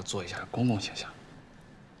曼也要做一下公共形象。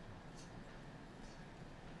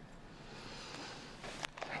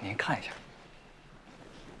您看一下。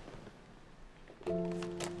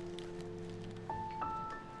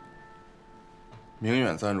明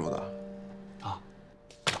远赞助的。啊。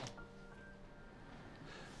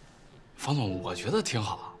房总，我觉得挺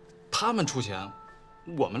好啊，他们出钱，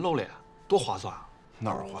我们露脸，多划算啊！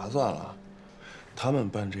哪儿划算了？他们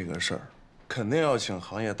办这个事儿，肯定要请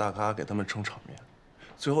行业大咖给他们撑场面，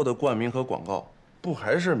最后的冠名和广告，不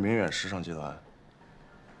还是明远时尚集团？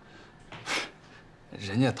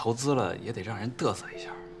人家投资了，也得让人嘚瑟一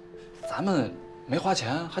下。咱们没花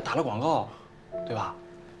钱，还打了广告，对吧？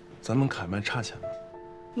咱们凯曼差钱吗？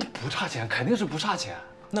那不差钱，肯定是不差钱。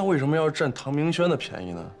那为什么要占唐明轩的便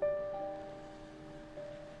宜呢？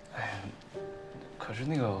哎，可是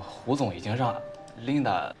那个胡总已经让琳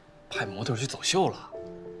达派模特去走秀了，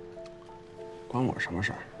关我什么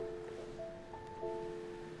事儿？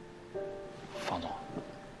方总，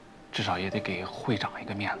至少也得给会长一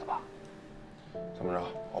个面子吧？怎么着？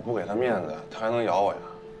我不给他面子，他还能咬我呀？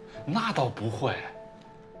那倒不会，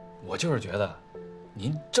我就是觉得，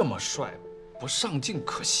您这么帅，不上镜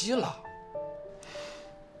可惜了。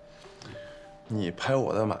你拍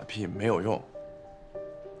我的马屁没有用，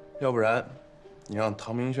要不然，你让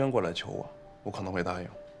唐明轩过来求我，我可能会答应。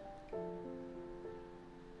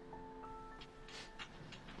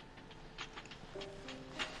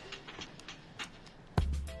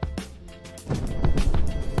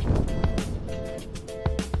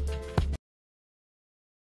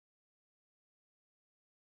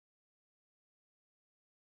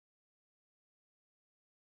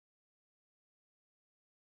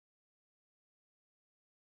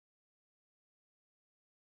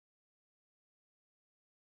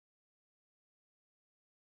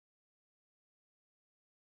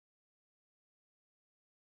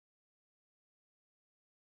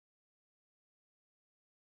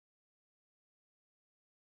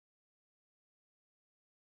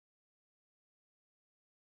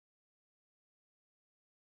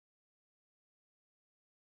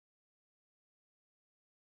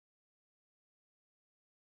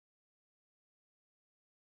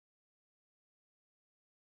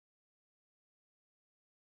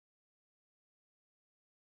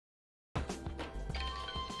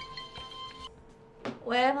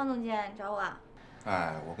喂，方总监，你找我啊？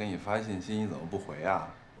哎，我给你发信息，你怎么不回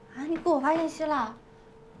啊？啊，你给我发信息了？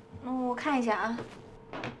我看一下啊。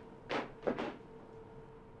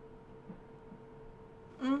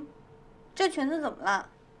这裙子怎么了？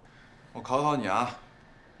我考考你啊，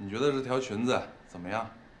你觉得这条裙子怎么样？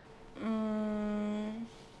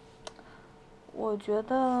我觉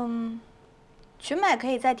得裙摆可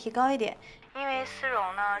以再提高一点，因为为丝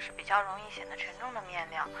绒呢是比较容易显得沉重的面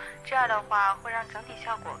料，这样的话会让整体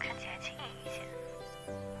效果看起来轻盈一些。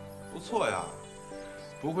不错呀，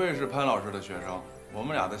不愧是潘老师的学生，我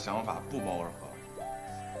们俩的想法不谋而合。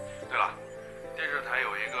对了，电视台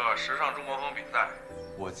有一个时尚中国风比赛，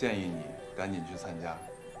我建议你赶紧去参加。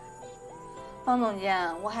方总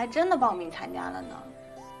监，我还真的报名参加了呢。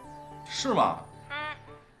是吗？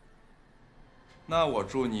那我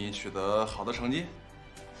祝你取得好的成绩。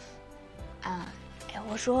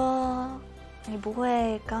我说，你不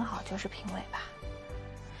会刚好就是评委吧？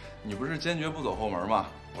你不是坚决不走后门吗？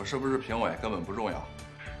我是不是评委根本不重要，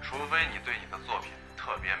除非你对你的作品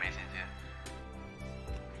特别没信心。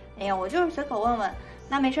哎呀，我就是随口问问。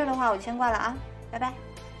那没事的话，我就先挂了啊，拜拜。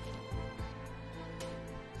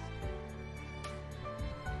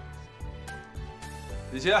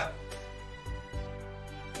李琦，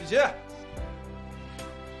李琦，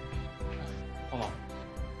帮忙，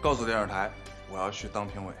告诉电视台，我要去当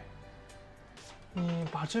评委。你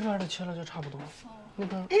把这边的切了就差不多，那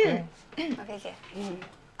边王菲姐，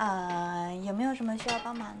有没有什么需要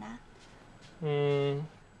帮忙的？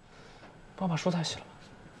帮我把蔬菜洗了吧。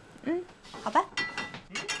好吧。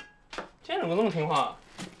今天怎么这么听话？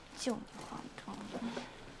就你慌张。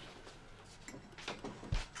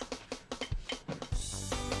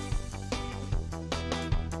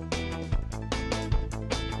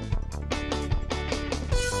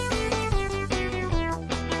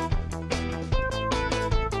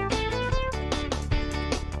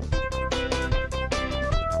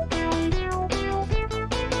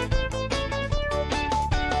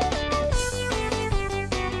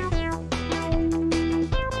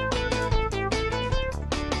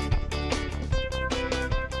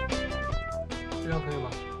这样可以吗？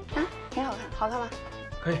挺好看，好看吗？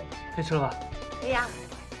可以吃了吧？可以啊。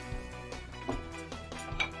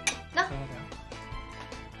那。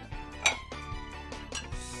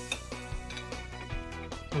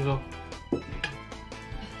你说。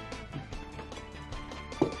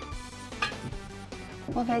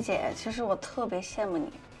莫菲姐，其实我特别羡慕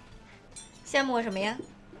你。羡慕我什么呀？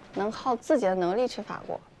能靠自己的能力去法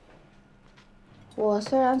国。我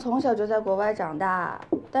虽然从小就在国外长大，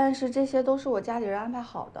但是这些都是我家里人安排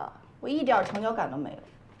好的，我一点成就感都没有。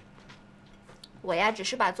我呀，只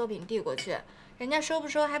是把作品递过去，人家收不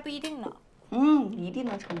收还不一定呢。一定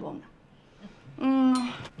能成功的。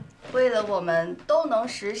为了我们都能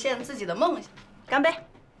实现自己的梦想，干杯！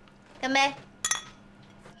干杯！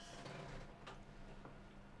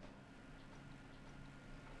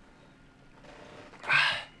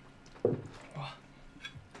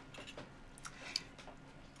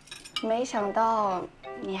没想到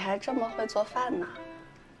你还这么会做饭呢，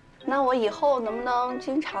那我以后能不能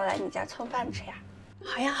经常来你家蹭饭吃呀？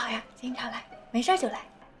好呀好呀，经常来，没事就来。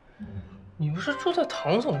你不是住在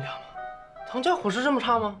唐总家吗？唐家伙食这么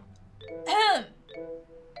差吗？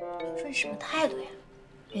说你什么态度呀？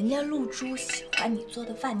人家露珠喜欢你做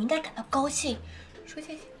的饭，你应该感到高兴。说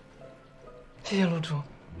谢谢。谢谢露珠。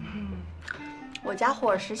我家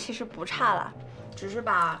伙食其实不差了，只是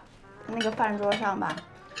吧，那个饭桌上吧，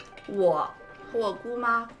我和我姑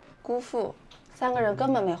妈、姑父3个人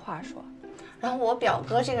根本没话说。然后我表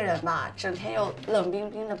哥这个人吧，整天又冷冰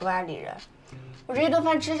冰的不爱理人，我这一顿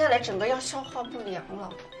饭吃下来，整个要消化不良了。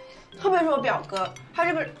特别是我表哥，他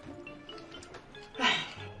这个，唉，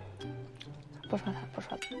不说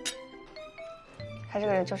他，他这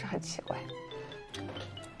个人就是很奇怪。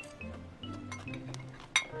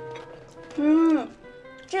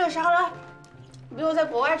这个沙拉比我在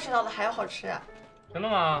国外吃到的还要好吃。真的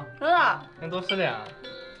吗？真的。先多吃点。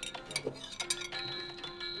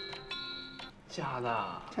假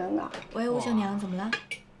的。真的。喂，吴小娘，怎么了？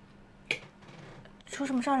出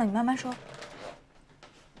什么事了？你慢慢说。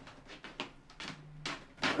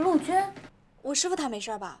陆军，我师傅他没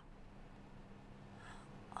事吧？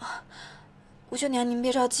吴秀娘，您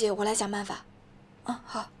别着急，我来想办法。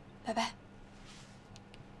好，拜拜。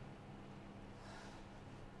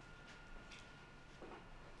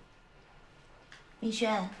明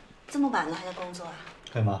轩，这么晚了还在工作啊？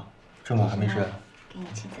对妈，这么晚还没睡？给你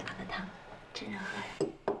亲自熬的汤，真热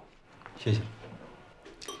喝。谢谢。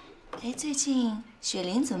哎，最近雪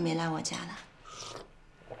玲怎么没来我家了？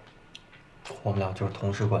我们俩就是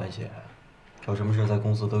同事关系，有什么事在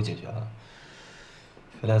公司都解决了，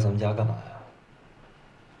非来咱们家干嘛呀？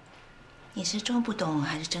你是装不懂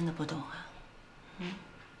还是真的不懂啊？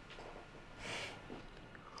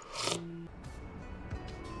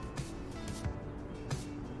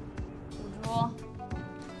五竹，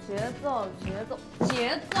节奏，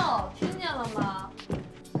听见了吗？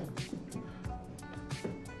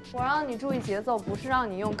我让你注意节奏，不是让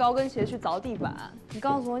你用高跟鞋去凿地板。你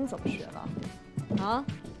告诉我你怎么学的？啊？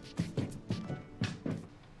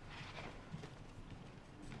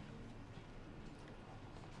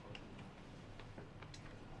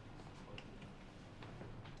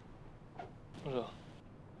陆叔，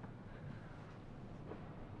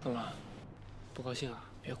怎么了？不高兴啊？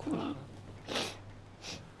别哭了。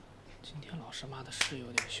今天老师骂的是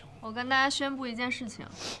有点凶。我跟大家宣布一件事情。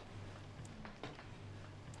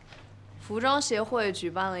服装协会举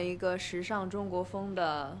办了一个时尚中国风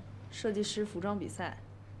的设计师服装比赛，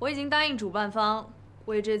我已经答应主办方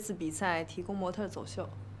为这次比赛提供模特走秀。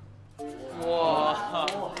哇！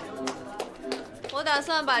我打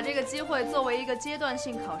算把这个机会作为一个阶段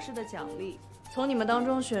性考试的奖励，从你们当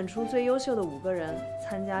中选出最优秀的5个人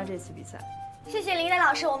参加这次比赛。谢谢林丹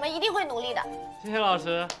老师，我们一定会努力的。谢谢老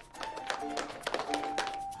师。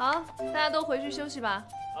好，大家都回去休息吧。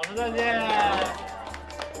老师再见。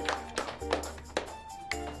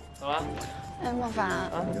走吧。哎，莫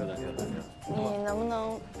凡，你能不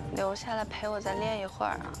能留下来陪我再练一会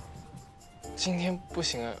儿啊？今天不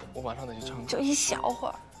行啊，我晚上得去唱歌。就一小会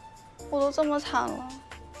儿，我都这么惨了。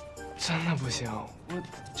真的不行，我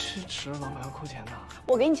去迟了，老板要扣钱的。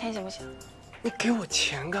我给你钱行不行？你给我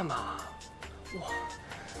钱干嘛？哇，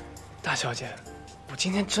大小姐，我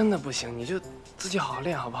今天真的不行，你就自己好好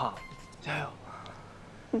练好不好？加油！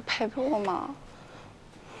你陪陪我嘛。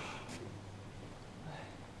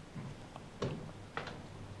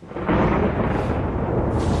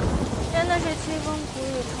真的是凄风苦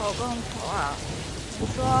雨愁更愁啊！你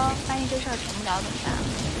说万一这事儿成不了怎么办？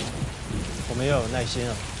我们要有耐心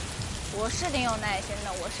啊。我是挺有耐心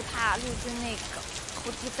的，我是怕陆军那个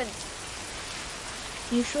投机分子。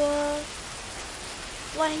你说，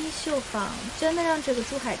万一秀坊真的让这个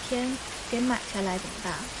朱海天给买下来怎么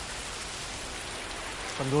办？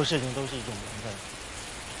很多事情都是一种缘分，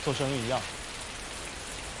做生意一样，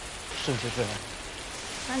顺其自然。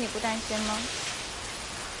那你不担心吗？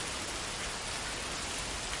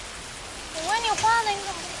我问你话了，你怎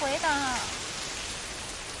么不回答啊？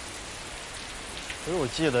可是我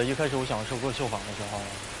记得一开始我想要收购绣坊的时候，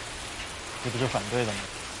你不是反对的吗？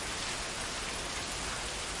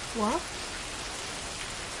我？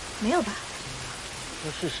没有吧？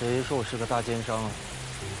那是谁说我是个大奸商啊？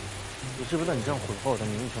你知不知道你这样毁坏我的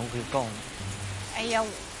名誉权，我可以告你。哎呀，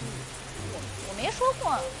我没说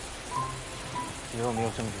过。因为我没有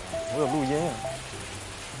证据啊，我有录音啊。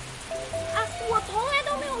啊，我从来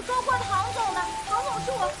都没有说过唐总的，唐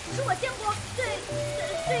总是我见过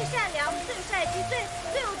最善良、最帅气、最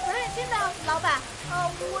有责任心的老板。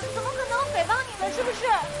我怎么可能诽谤你呢？是不是？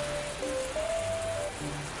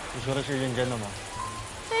你说的是认真的吗？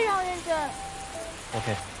非常认真。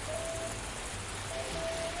OK。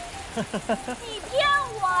你骗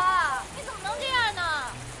我！你怎么能这样呢？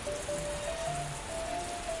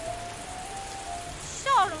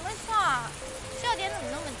笑什么笑啊？笑点怎么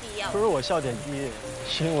那么低呀？不是我笑点低，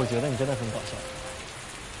是因为我觉得你真的很搞笑。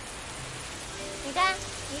你看，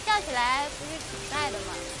你笑起来不是挺帅的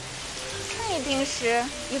吗？看你平时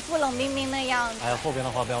一副冷冰冰的样子。哎呀，后边的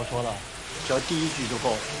话不要说了，只要第一句就够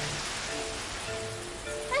了。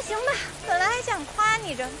那行吧，本来还想夸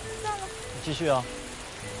你着，算了。你继续啊。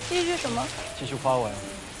继续什么？继续夸我呀。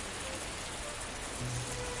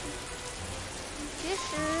其实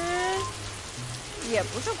也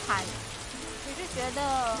不是夸你，只是觉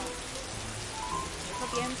得你和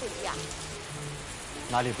别人不一样。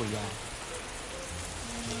哪里不一样？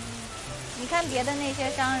你看别的那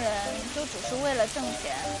些商人，就只是为了挣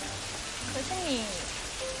钱，可是你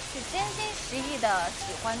是真心实意的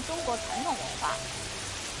喜欢中国传统文化，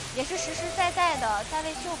也是实实在在的在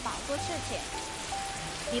为绣坊做事情。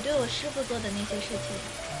你对我师傅做的那些事情，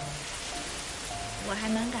我还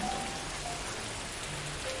蛮感动的。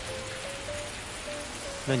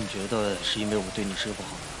那你觉得是因为我对你师傅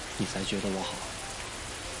好，你才觉得我好，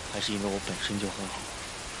还是因为我本身就很好，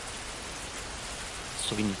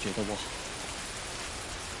所以你觉得我好？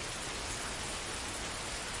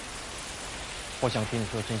我想听你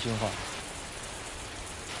说真心话，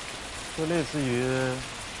就类似于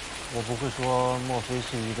我不会说莫非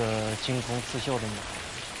是一个惊鸿刺绣的女孩，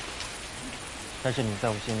但是你在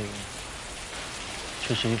我心里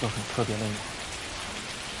却是一个很特别的女孩。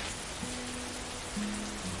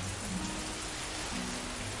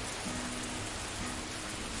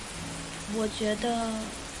我觉得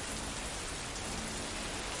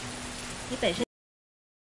你本身。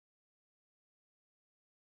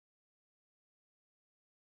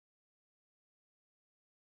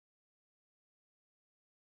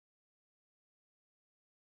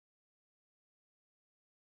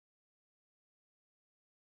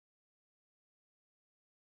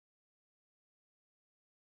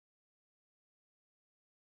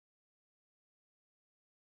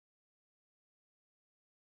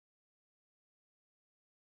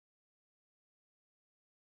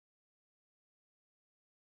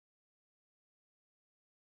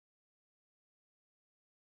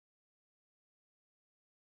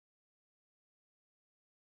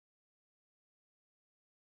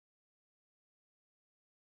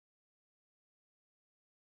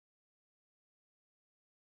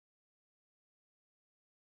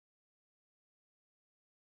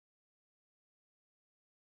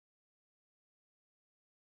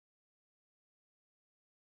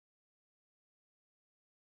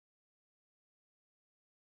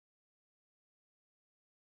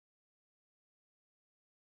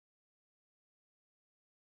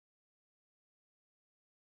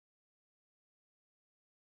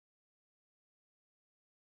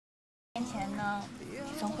天前呢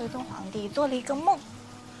，son惠宗皇帝做了一个梦，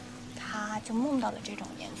他就梦到了这种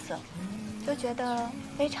颜色，就觉得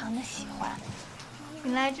非常的喜欢。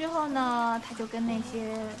醒来之后呢，他就跟那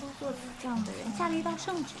些作此这的人下了一道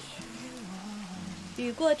圣旨：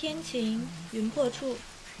雨过天晴，云破处，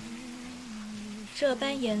这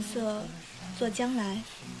般颜色做将来。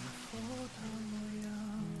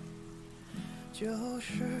就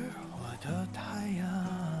是我的太阳，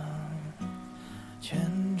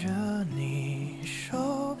牵着你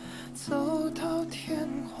手走到天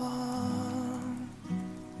荒，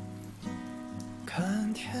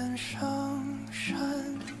看天上闪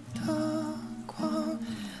的光，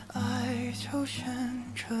爱就先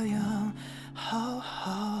这样好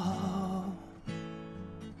好